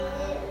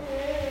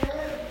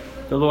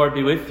The Lord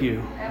be with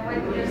you. And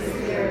with your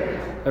spirit.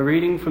 A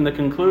reading from the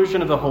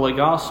conclusion of the Holy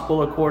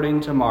Gospel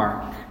according to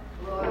Mark.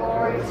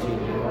 Glory to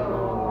you, O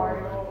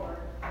Lord.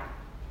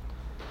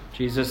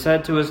 Jesus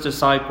said to his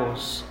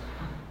disciples,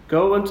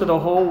 "Go into the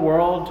whole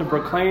world to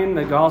proclaim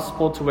the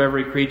gospel to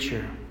every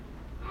creature.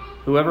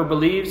 Whoever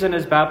believes and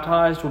is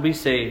baptized will be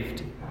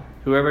saved.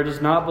 Whoever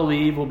does not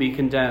believe will be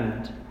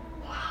condemned.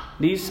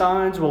 These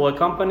signs will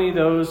accompany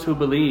those who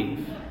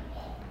believe.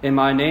 In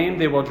my name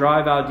they will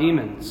drive out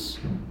demons.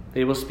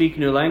 They will speak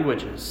new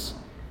languages.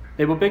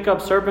 They will pick up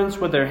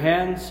serpents with their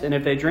hands, and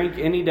if they drink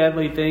any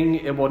deadly thing,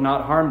 it will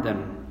not harm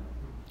them.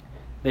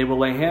 They will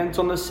lay hands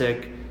on the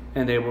sick,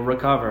 and they will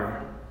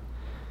recover."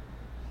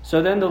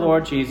 So then the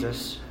Lord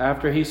Jesus,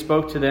 after he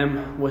spoke to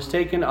them, was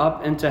taken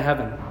up into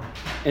heaven,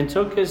 and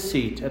took his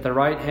seat at the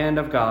right hand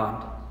of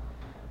God.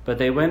 But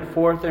they went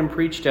forth and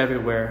preached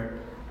everywhere,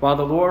 while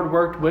the Lord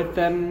worked with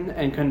them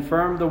and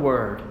confirmed the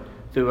word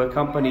through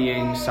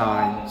accompanying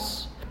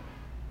signs.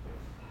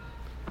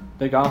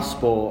 The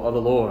Gospel of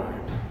the Lord.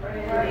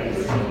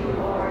 Praise to you,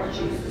 Lord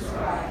Jesus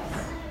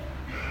Christ.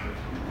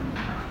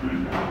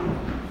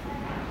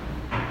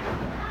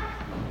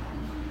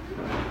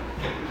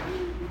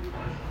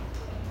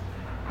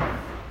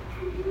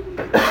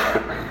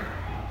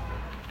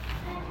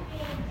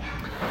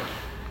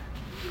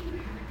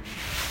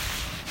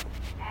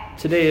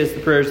 Today, as the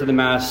prayers of the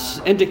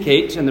Mass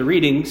indicate and the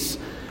readings,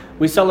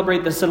 we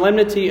celebrate the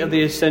solemnity of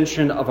the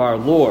Ascension of our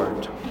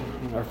Lord.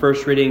 Our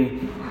first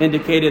reading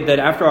indicated that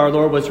after our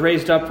Lord was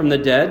raised up from the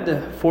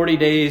dead, 40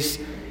 days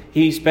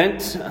he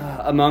spent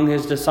among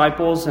his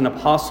disciples and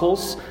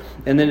apostles,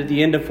 and then at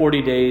the end of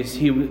 40 days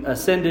he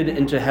ascended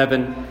into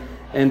heaven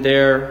and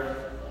there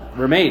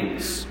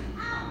remains.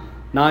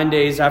 9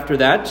 days after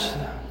that,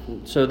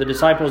 so the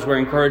disciples were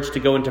encouraged to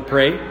go and to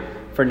pray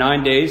for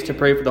 9 days, to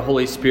pray for the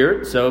Holy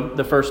Spirit. So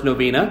the first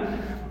novena,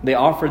 they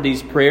offered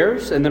these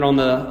prayers, and then on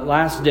the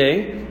last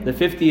day, the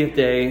 50th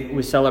day,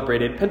 we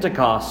celebrated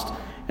Pentecost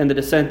and the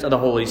descent of the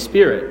Holy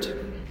Spirit.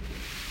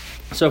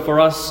 So for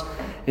us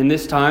in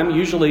this time,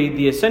 usually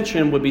the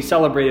Ascension would be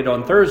celebrated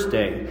on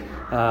Thursday,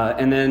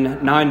 and then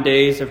 9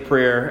 days of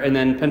prayer, and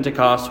then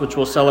Pentecost, which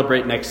we'll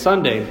celebrate next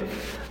Sunday.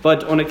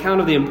 But on account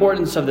of the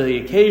importance of the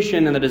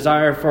occasion and the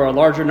desire for a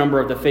larger number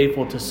of the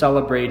faithful to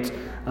celebrate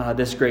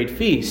this great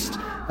feast,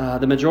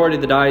 the majority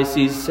of the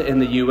dioceses in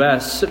the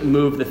U.S.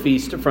 moved the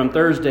feast from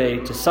Thursday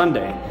to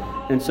Sunday.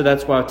 And so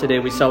that's why today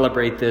we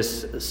celebrate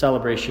this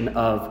celebration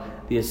of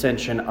the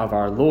Ascension of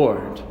our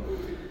Lord.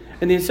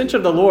 And the Ascension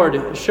of the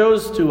Lord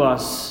shows to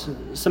us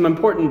some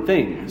important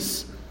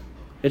things.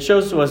 It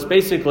shows to us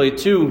basically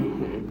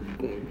two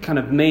kind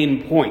of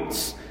main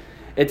points.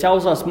 It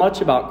tells us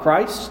much about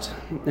Christ,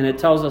 and it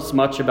tells us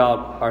much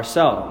about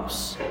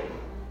ourselves.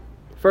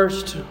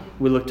 First,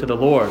 we look to the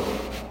Lord.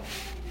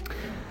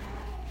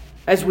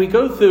 As we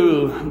go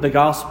through the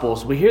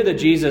Gospels, we hear that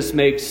Jesus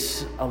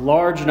makes a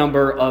large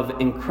number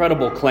of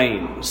incredible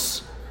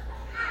claims.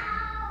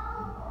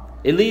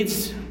 It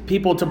leads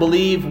people to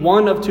believe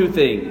one of two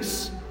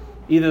things.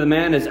 Either the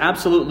man is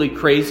absolutely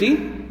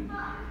crazy,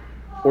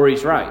 or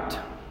he's right.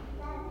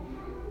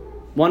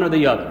 One or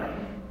the other.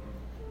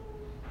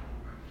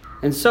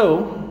 And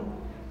so,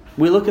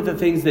 we look at the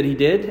things that he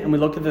did, and we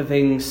look at the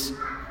things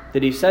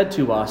that he said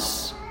to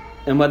us,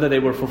 and whether they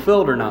were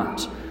fulfilled or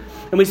not.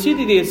 And we see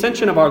that the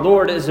Ascension of our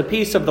Lord is a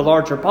piece of the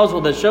larger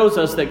puzzle that shows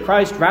us that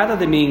Christ, rather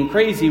than being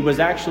crazy, was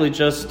actually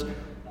just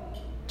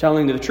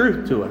telling the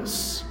truth to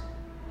us.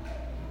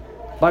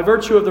 By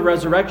virtue of the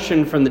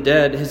resurrection from the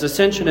dead, his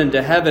ascension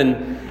into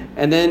heaven,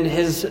 and then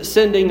his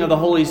sending of the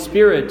Holy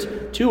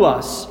Spirit to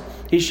us,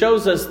 he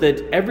shows us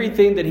that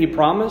everything that he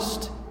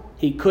promised,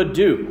 he could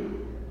do.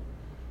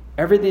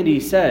 Everything he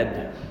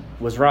said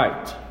was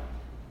right.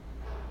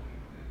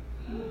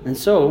 And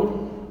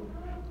so,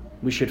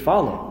 we should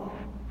follow.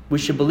 We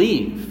should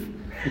believe.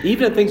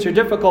 Even if things are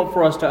difficult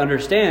for us to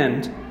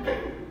understand,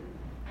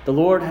 the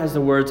Lord has the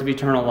words of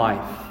eternal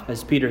life,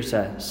 as Peter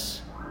says.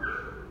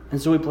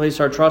 And so we place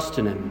our trust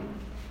in him.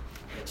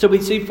 So we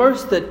see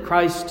first that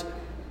Christ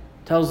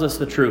tells us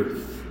the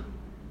truth.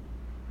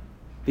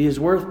 He is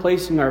worth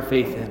placing our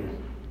faith in.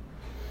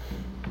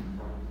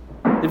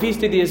 The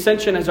Feast of the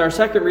Ascension, as our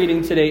second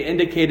reading today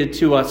indicated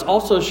to us,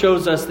 also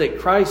shows us that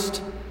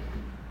Christ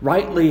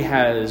rightly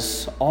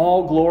has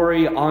all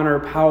glory, honor,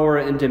 power,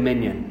 and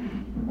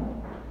dominion.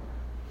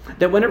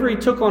 That whenever he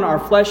took on our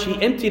flesh,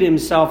 he emptied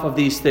himself of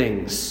these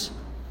things.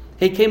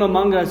 He came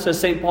among us, as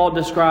St. Paul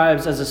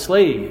describes, as a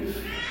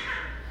slave,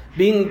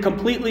 being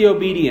completely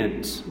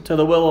obedient to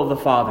the will of the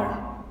Father,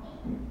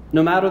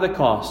 no matter the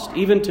cost,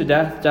 even to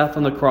death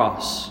on the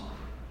cross.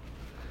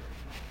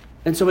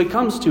 And so he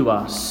comes to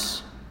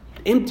us,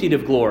 emptied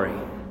of glory.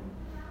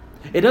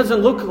 It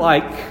doesn't look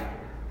like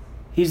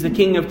he's the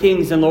King of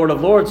Kings and Lord of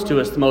Lords to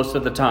us most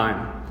of the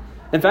time.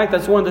 In fact,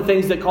 that's one of the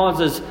things that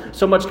causes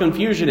so much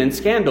confusion and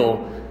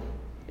scandal,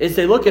 is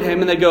they look at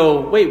him and they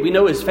go, wait, we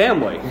know his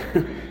family.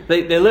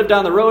 they live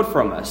down the road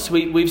from us.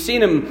 We've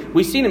seen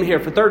him here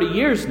for 30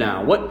 years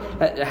now.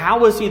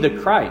 How is he the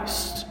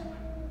Christ?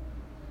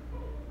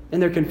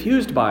 And they're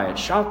confused by it,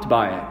 shocked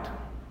by it.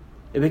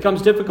 It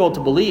becomes difficult to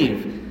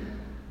believe.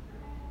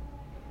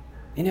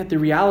 And yet the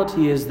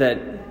reality is that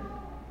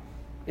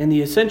in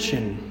the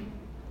ascension,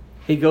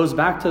 he goes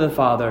back to the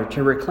Father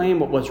to reclaim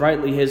what was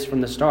rightly his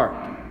from the start.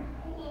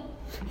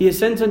 He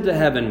ascends into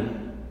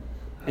heaven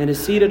and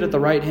is seated at the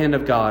right hand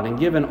of God and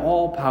given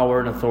all power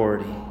and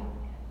authority.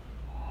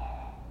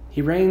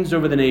 He reigns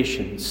over the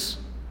nations,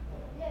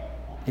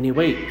 and he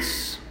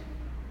waits.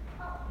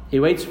 He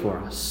waits for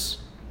us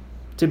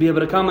to be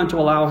able to come and to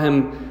allow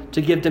him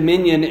to give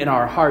dominion in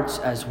our hearts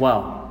as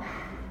well.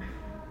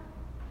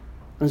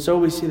 And so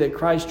we see that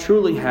Christ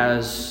truly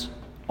has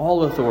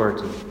all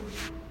authority,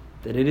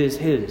 that it is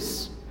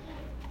his.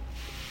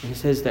 It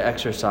is his to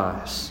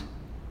exercise.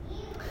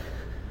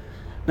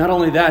 Not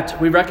only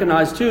that, we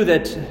recognize too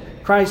that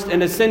Christ,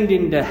 in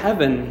ascending to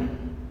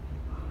heaven,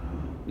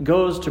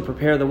 goes to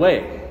prepare the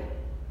way.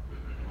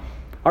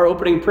 Our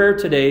opening prayer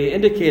today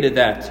indicated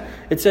that.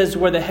 It says,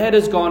 where the head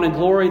is gone in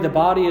glory, the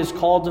body is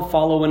called to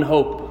follow in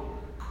hope.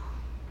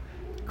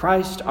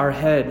 Christ, our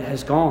head,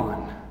 has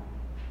gone.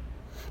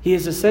 He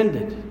has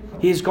ascended.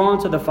 He has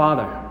gone to the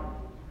Father.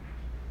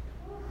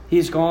 He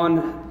has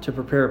gone to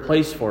prepare a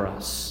place for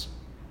us.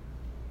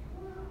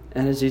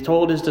 And as he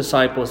told his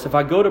disciples, if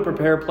I go to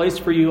prepare a place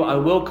for you, I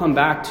will come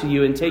back to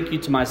you and take you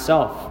to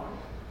myself,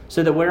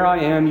 so that where I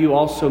am, you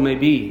also may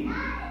be.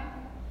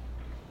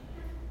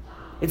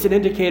 It's an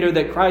indicator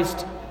that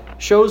Christ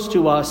shows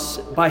to us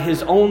by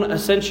his own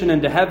ascension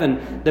into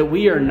heaven that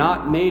we are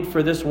not made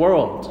for this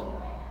world.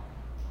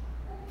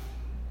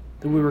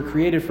 That we were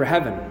created for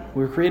heaven.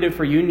 We were created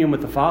for union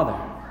with the Father.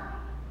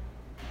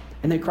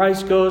 And that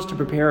Christ goes to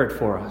prepare it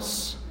for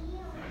us.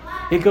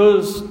 He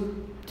goes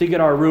to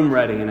get our room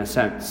ready, in a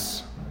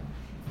sense.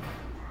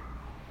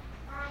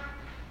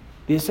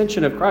 The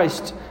ascension of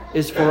Christ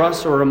is for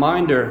us a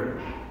reminder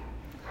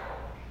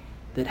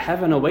that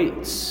heaven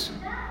awaits.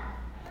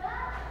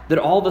 That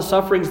all the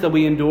sufferings that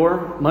we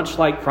endure, much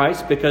like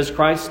Christ, because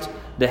Christ,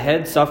 the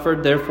head,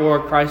 suffered,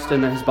 therefore Christ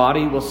and his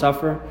body will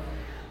suffer,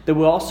 that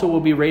we also will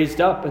be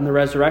raised up in the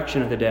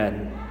resurrection of the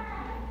dead.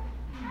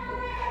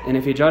 And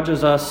if he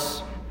judges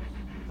us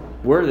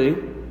worthy,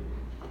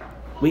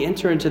 we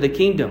enter into the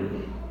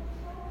kingdom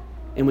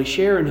and we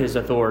share in his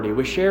authority,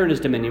 we share in his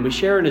dominion, we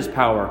share in his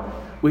power,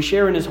 we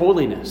share in his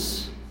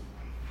holiness.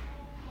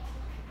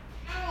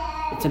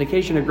 It's an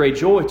occasion of great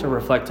joy to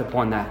reflect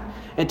upon that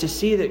and to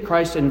see that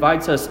Christ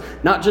invites us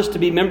not just to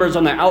be members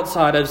on the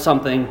outside of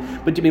something,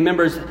 but to be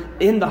members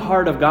in the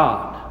heart of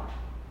God.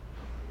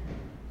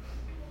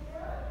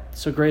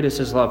 So great is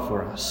his love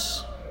for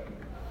us.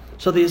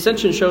 So the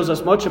ascension shows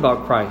us much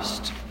about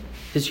Christ,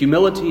 his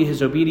humility,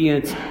 his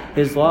obedience,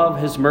 his love,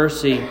 his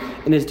mercy,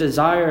 and his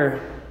desire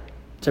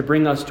to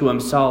bring us to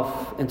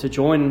himself and to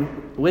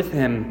join with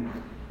him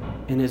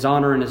in his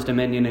honor and his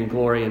dominion and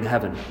glory in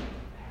heaven.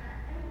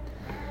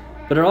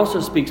 But it also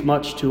speaks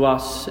much to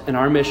us in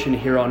our mission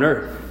here on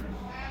earth.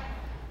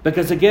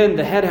 Because again,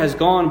 the head has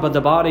gone, but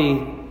the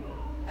body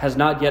has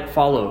not yet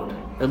followed,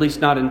 at least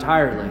not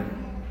entirely.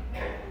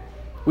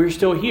 We're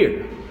still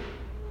here.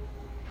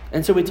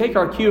 And so we take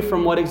our cue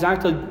from what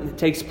exactly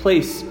takes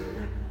place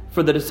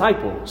for the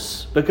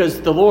disciples.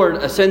 Because the Lord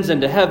ascends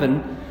into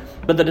heaven,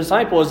 but the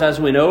disciples, as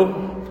we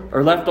know,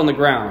 are left on the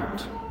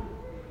ground.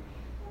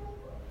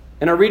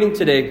 In our reading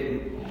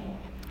today,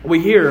 we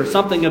hear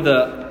something of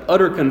the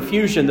utter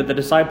confusion that the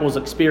disciples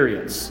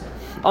experience.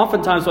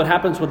 Oftentimes what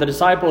happens with the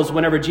disciples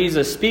whenever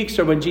Jesus speaks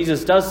or when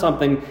Jesus does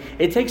something,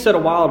 it takes it a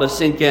while to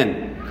sink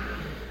in.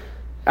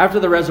 After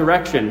the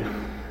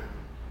resurrection,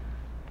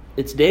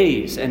 it's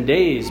days and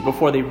days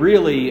before they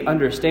really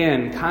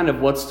understand kind of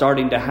what's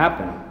starting to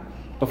happen,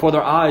 before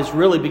their eyes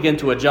really begin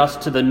to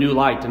adjust to the new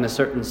light in a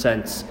certain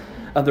sense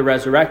of the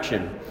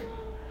resurrection.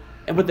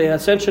 And with the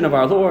ascension of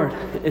our Lord,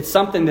 it's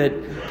something that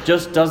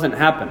just doesn't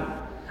happen.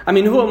 I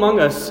mean, who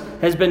among us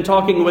has been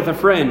talking with a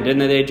friend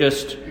and then they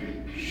just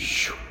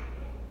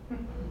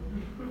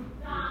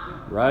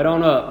right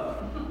on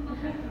up?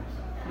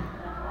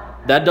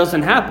 That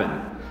doesn't happen.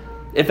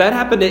 If that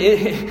happened,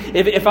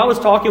 if I was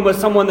talking with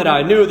someone that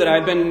I knew that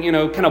I'd been,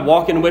 kind of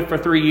walking with for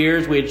 3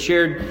 years, we had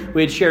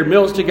shared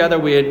meals together,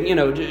 we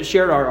had,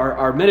 shared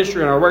our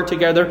ministry and our work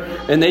together,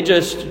 and they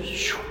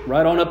just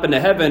right on up into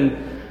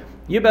heaven,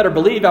 you better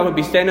believe I would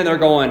be standing there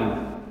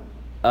going,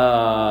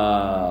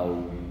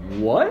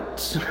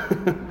 what?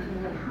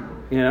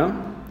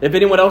 If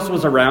anyone else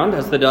was around,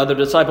 as the other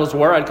disciples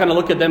were, I'd kind of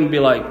look at them and be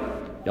like,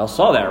 y'all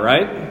saw that,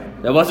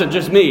 right? That wasn't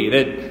just me,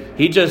 that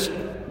he just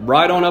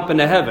right on up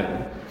into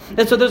heaven.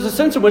 And so there's a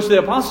sense in which the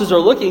apostles are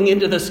looking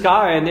into the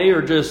sky and they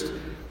are just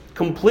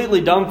completely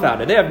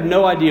dumbfounded. They have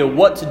no idea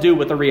what to do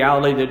with the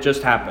reality that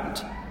just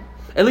happened.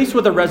 At least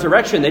with the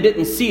resurrection, they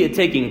didn't see it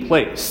taking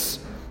place.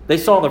 They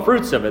saw the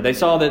fruits of it. They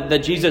saw that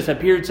Jesus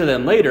appeared to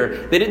them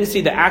later. They didn't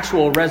see the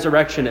actual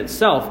resurrection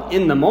itself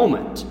in the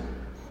moment.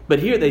 But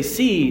here they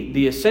see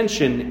the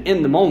ascension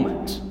in the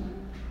moment.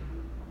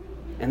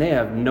 And they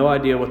have no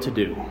idea what to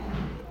do.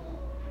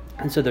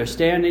 And so they're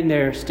standing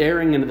there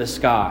staring into the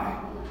sky.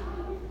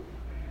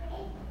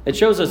 It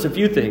shows us a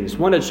few things.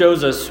 One, it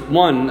shows us,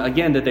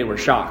 again, that they were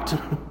shocked.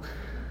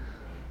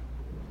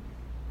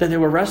 that they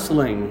were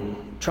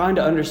wrestling, trying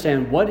to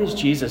understand, what is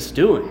Jesus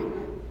doing?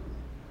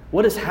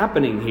 What is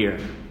happening here?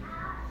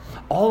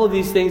 All of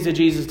these things that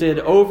Jesus did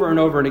over and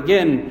over and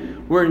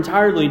again were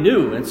entirely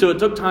new. And so it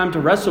took time to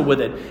wrestle with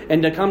it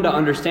and to come to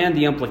understand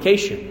the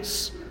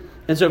implications.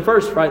 And so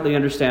first, rightly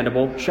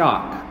understandable,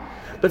 shock.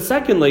 But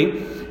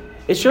secondly,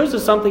 it shows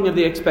us something of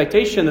the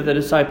expectation that the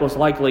disciples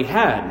likely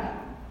had.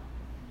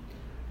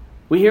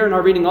 We hear in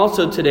our reading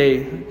also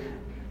today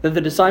that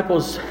the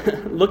disciples,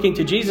 looking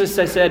to Jesus,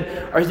 they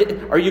said,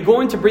 "Are you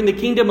going to bring the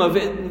kingdom of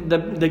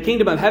the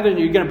kingdom of heaven? Are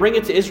you going to bring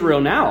it to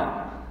Israel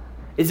now?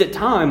 Is it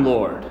time,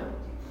 Lord?"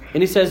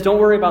 And he says, "Don't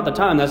worry about the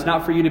time. That's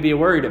not for you to be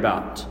worried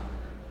about."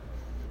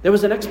 There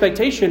was an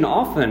expectation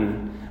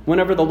often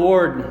whenever the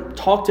Lord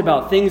talked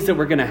about things that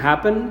were going to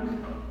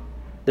happen,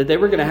 that they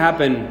were going to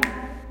happen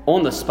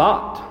on the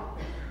spot.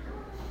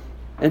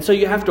 And so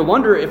you have to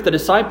wonder if the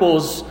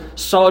disciples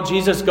saw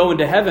Jesus go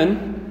into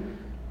heaven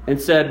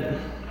and said,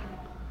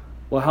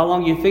 "Well, how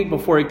long do you think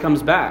before he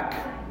comes back?"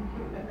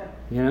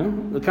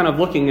 Kind of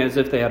looking as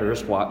if they had a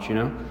wristwatch,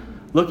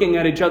 looking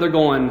at each other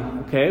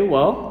going, "Okay,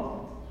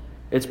 well,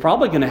 it's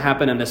probably going to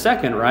happen in a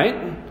second, right?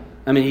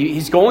 I mean,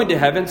 he's going to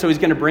heaven, so he's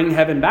going to bring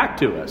heaven back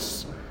to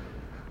us."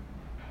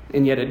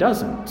 And yet it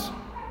doesn't.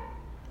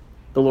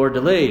 The Lord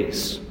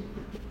delays.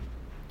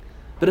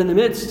 But in the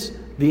midst,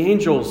 the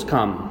angels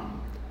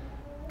come,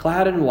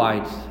 clad in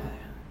white,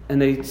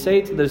 and they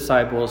say to the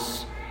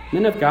disciples,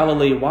 "Men of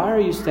Galilee, why are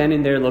you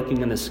standing there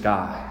looking in the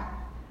sky?"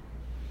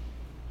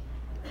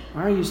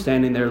 Why are you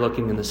standing there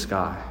looking in the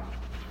sky?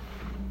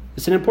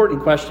 It's an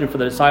important question for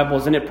the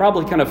disciples, and it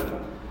probably kind of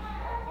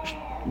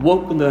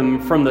woke them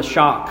from the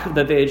shock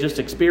that they had just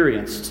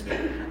experienced.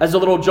 As a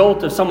little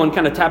jolt of someone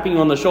kind of tapping you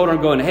on the shoulder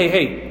and going,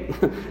 hey,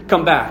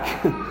 come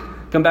back.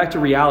 Come back to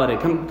reality.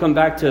 Come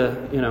back to,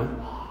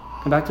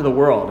 come back to the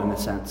world in a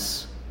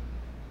sense.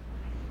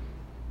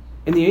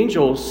 And the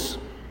angels,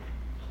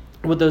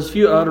 with those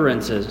few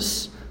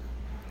utterances,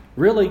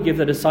 really give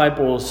the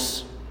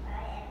disciples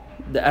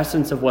the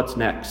essence of what's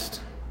next.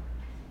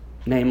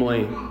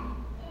 Namely,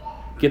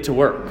 get to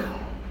work.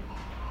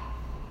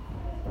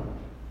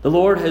 The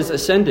Lord has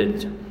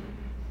ascended,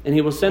 and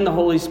he will send the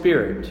Holy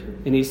Spirit.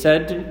 And he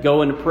said,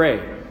 go and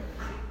pray.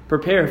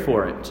 Prepare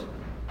for it.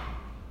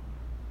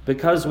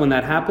 Because when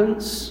that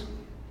happens,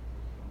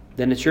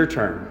 then it's your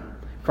turn.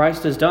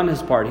 Christ has done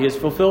his part. He has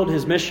fulfilled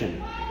his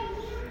mission.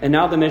 And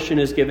now the mission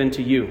is given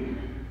to you.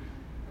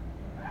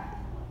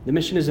 The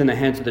mission is in the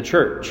hands of the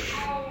church.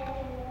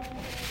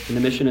 And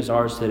the mission is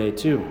ours today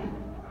too.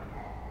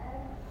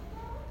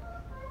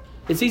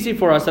 It's easy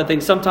for us, I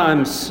think,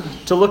 sometimes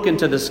to look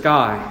into the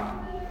sky.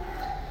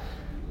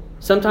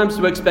 Sometimes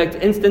to expect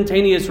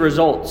instantaneous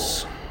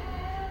results.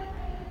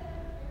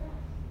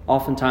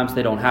 Oftentimes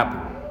they don't happen.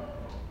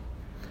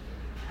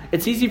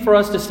 It's easy for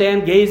us to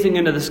stand gazing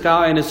into the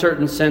sky in a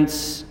certain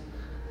sense,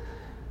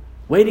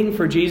 waiting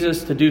for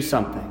Jesus to do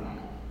something.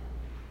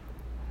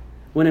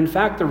 When in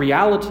fact the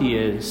reality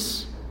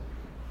is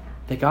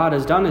that God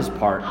has done his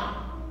part.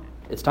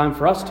 It's time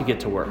for us to get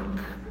to work.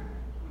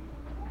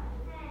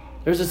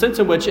 There's a sense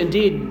in which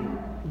indeed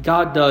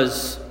God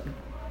does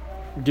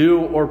do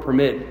or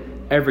permit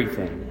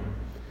everything.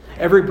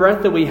 Every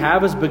breath that we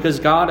have is because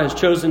God has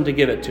chosen to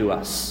give it to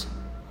us.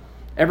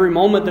 Every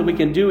moment that we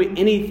can do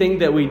anything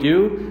that we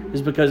do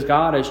is because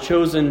God has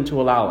chosen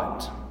to allow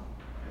it.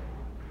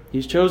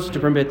 He's chosen to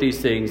permit these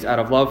things out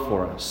of love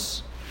for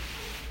us.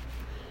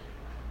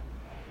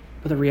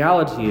 But the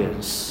reality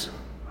is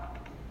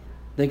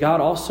that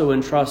God also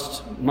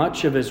entrusts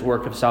much of his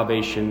work of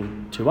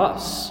salvation to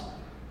us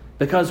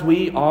because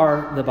we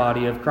are the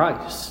body of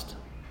Christ.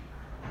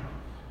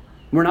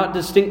 We're not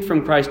distinct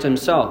from Christ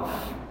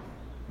himself.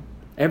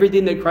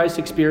 Everything that Christ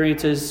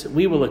experiences,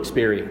 we will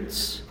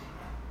experience.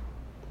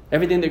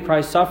 Everything that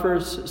Christ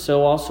suffers,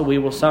 so also we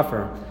will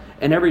suffer.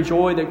 And every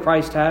joy that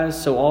Christ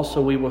has, so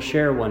also we will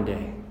share one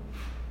day.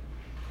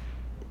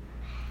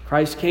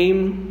 Christ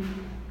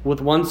came with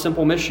one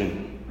simple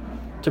mission: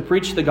 to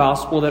preach the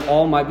gospel that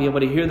all might be able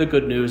to hear the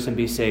good news and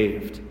be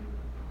saved.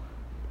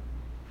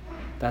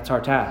 That's our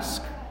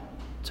task,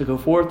 to go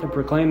forth and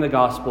proclaim the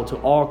gospel to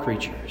all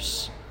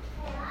creatures.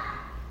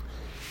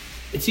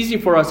 It's easy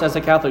for us as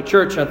a Catholic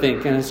Church, I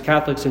think, and as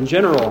Catholics in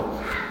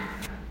general,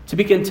 to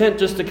be content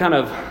just to kind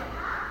of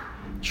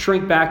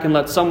shrink back and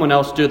let someone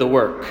else do the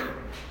work.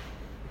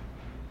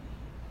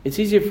 It's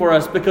easy for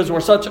us because we're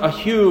such a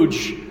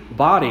huge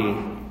body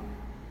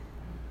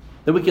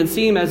that we can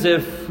seem as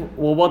if,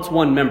 well, what's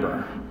one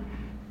member?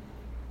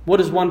 What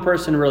does one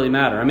person really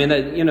matter? I mean,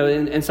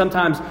 and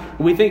sometimes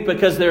we think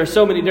because there are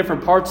so many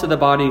different parts of the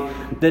body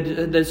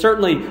that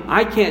certainly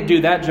I can't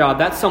do that job.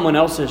 That's someone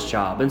else's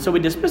job. And so we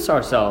dismiss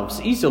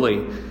ourselves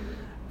easily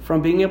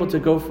from being able to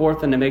go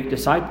forth and to make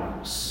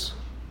disciples.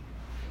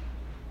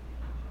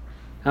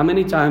 How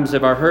many times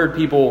have I heard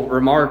people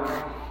remark,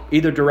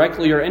 either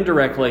directly or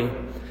indirectly,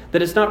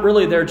 that it's not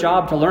really their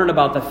job to learn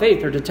about the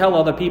faith or to tell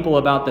other people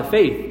about the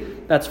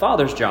faith. That's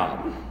Father's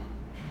job.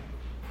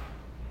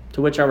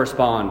 To which I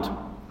respond,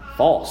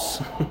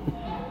 false.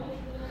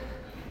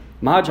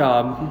 My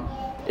job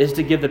is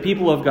to give the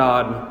people of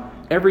God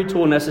every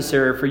tool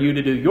necessary for you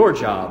to do your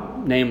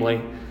job,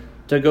 namely,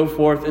 to go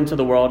forth into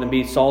the world and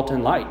be salt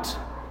and light.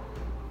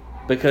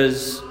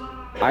 Because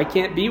I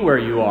can't be where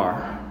you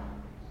are.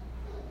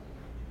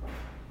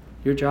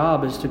 Your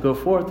job is to go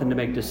forth and to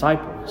make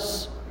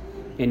disciples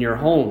in your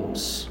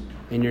homes,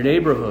 in your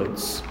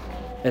neighborhoods,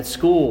 at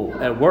school,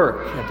 at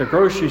work, at the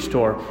grocery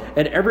store,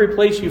 at every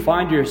place you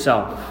find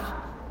yourself.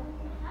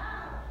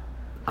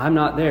 I'm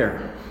not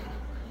there.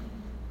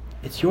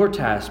 It's your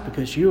task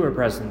because you are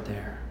present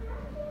there.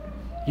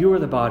 You are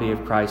the body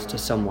of Christ to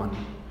someone.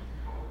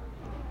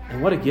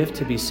 And what a gift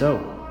to be so.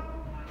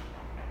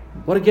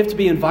 What a gift to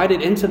be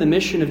invited into the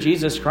mission of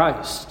Jesus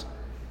Christ.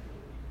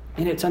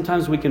 And yet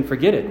sometimes we can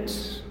forget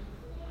it.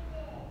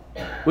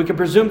 We can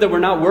presume that we're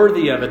not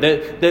worthy of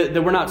it,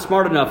 that we're not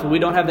smart enough, and we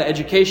don't have the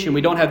education,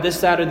 we don't have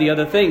this, that, or the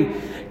other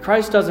thing.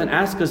 Christ doesn't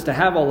ask us to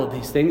have all of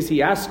these things.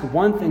 He asks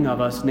one thing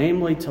of us,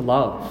 namely to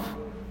love.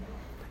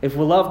 If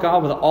we love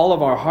God with all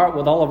of our heart,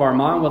 with all of our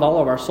mind, with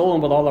all of our soul,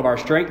 and with all of our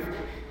strength,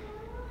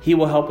 He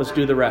will help us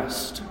do the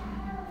rest.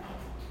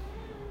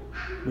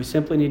 We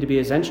simply need to be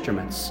His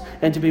instruments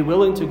and to be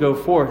willing to go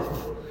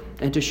forth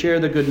and to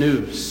share the good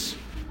news.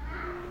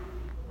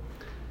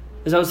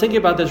 As I was thinking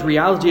about this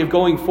reality of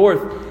going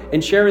forth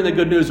and sharing the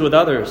good news with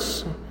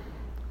others,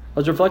 I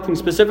was reflecting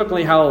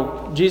specifically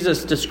how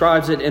Jesus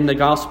describes it in the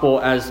gospel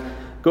as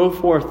go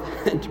forth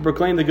and to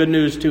proclaim the good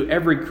news to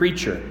every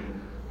creature.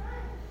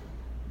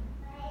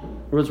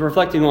 I was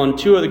reflecting on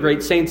two of the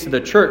great saints of the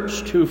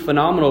church, two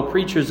phenomenal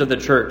preachers of the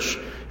church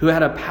who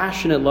had a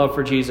passionate love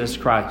for Jesus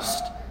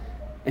Christ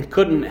and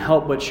couldn't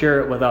help but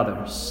share it with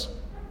others.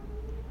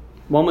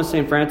 One was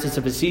St. Francis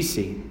of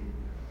Assisi.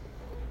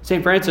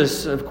 St.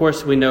 Francis, of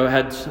course, we know,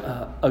 had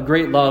a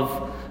great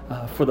love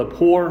for the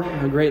poor,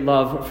 a great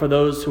love for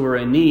those who were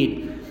in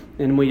need.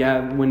 And we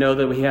know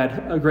that he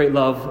had a great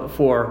love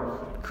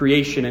for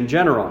creation in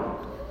general.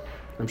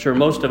 I'm sure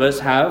most of us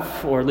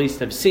have, or at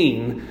least have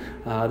seen,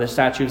 the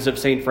statues of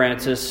St.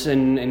 Francis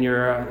in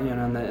your,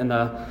 in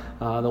the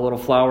little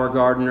flower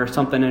garden or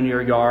something in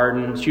your yard,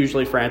 and it's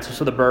usually Francis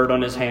with a bird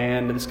on his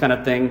hand and this kind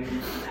of thing.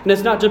 And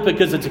it's not just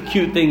because it's a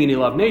cute thing and you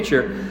love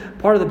nature.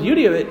 Part of the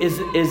beauty of it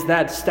is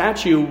that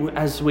statue,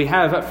 as we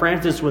have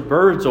Francis with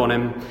birds on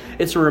him,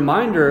 it's a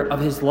reminder of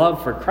his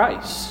love for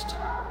Christ.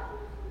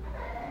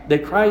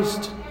 That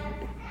Christ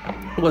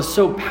was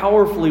so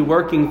powerfully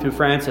working through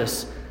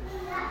Francis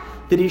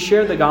that he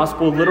shared the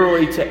gospel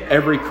literally to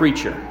every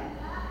creature,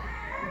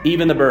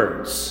 even the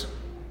birds.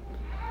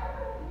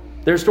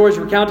 There are stories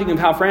recounting of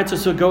how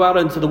Francis would go out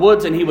into the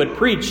woods and he would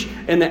preach,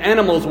 and the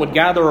animals would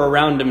gather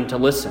around him to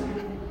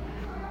listen.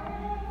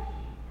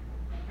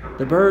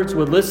 The birds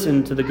would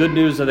listen to the good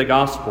news of the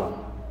gospel,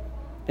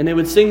 and they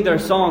would sing their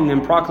song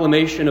in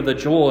proclamation of the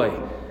joy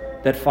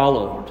that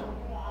followed.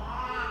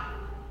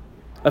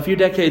 A few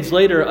decades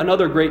later,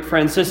 another great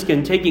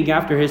Franciscan, taking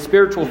after his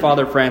spiritual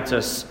father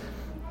Francis,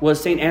 was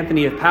St.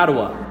 Anthony of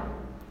Padua.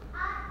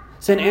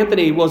 St.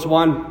 Anthony was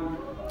one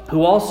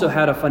who also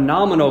had a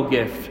phenomenal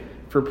gift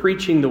for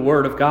preaching the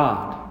Word of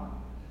God.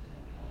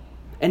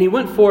 And he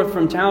went forth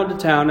from town to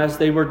town as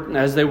they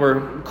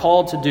were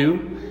called to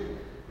do,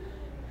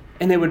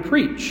 and they would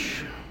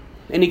preach.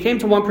 And he came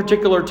to one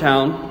particular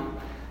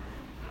town,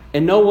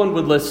 and no one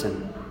would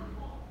listen.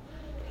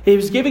 He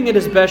was giving it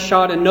his best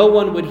shot, and no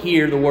one would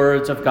hear the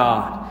words of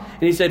God.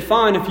 And he said,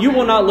 "Fine, if you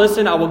will not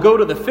listen, I will go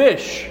to the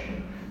fish."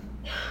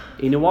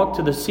 And he walked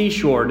to the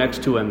seashore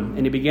next to him,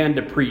 and he began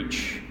to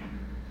preach.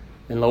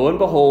 And lo and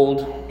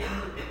behold,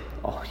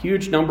 a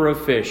huge number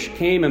of fish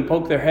came and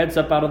poked their heads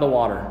up out of the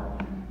water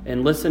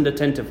and listened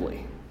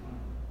attentively.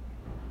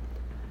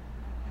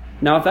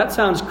 Now, if that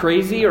sounds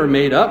crazy or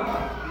made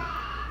up,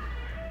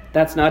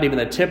 that's not even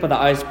the tip of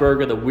the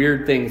iceberg of the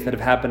weird things that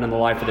have happened in the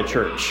life of the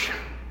church.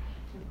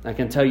 I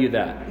can tell you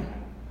that.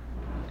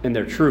 And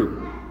they're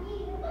true.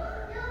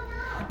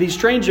 These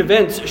strange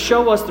events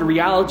show us the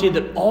reality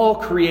that all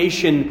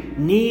creation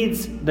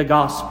needs the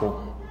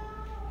gospel,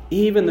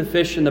 even the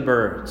fish and the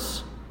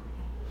birds.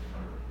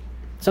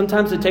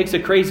 Sometimes it takes a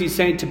crazy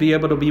saint to be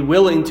able to be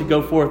willing to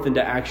go forth and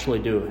to actually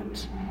do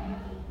it.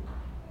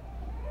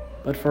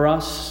 But for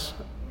us,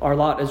 our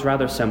lot is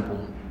rather simple.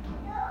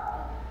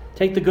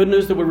 Take the good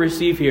news that we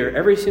receive here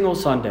every single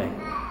Sunday,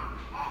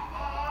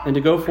 and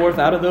to go forth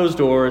out of those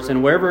doors,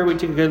 and wherever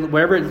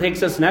it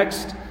takes us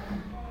next,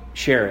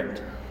 share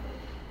it.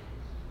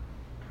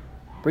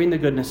 Bring the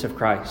goodness of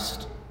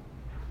Christ.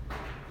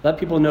 Let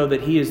people know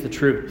that He is the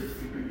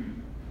truth,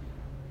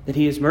 that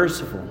He is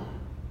merciful,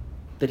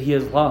 that He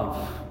is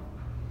love,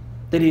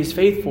 that He is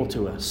faithful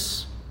to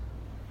us,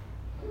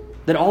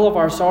 that all of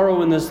our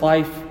sorrow in this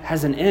life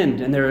has an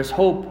end and there is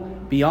hope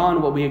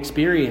beyond what we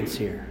experience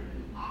here.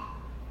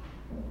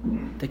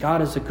 That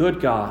God is a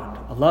good God,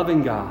 a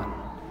loving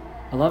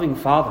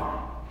Father,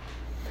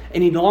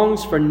 and He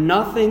longs for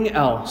nothing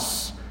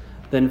else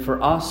than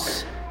for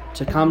us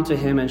to come to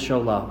Him and show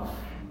love.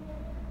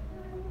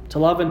 To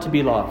love and to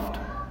be loved.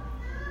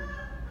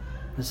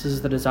 This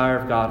is the desire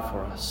of God for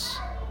us.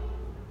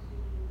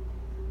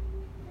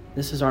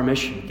 This is our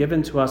mission,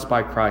 given to us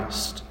by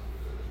Christ.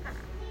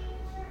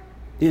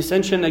 The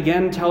ascension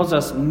again tells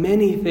us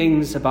many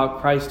things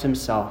about Christ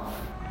himself.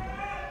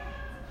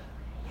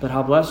 But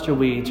how blessed are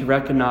we to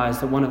recognize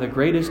that one of the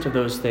greatest of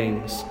those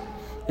things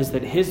is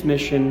that his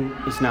mission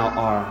is now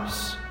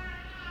ours.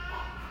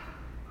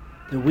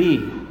 That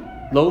we,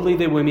 lowly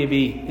though we may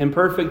be,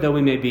 imperfect though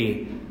we may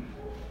be,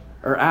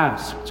 are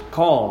asked,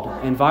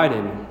 called,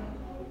 invited,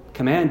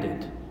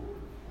 commanded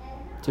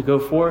to go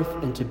forth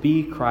and to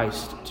be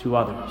Christ to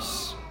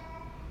others.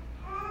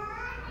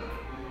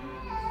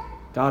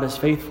 God is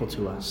faithful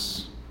to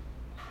us.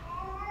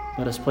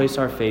 Let us place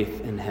our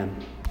faith in him.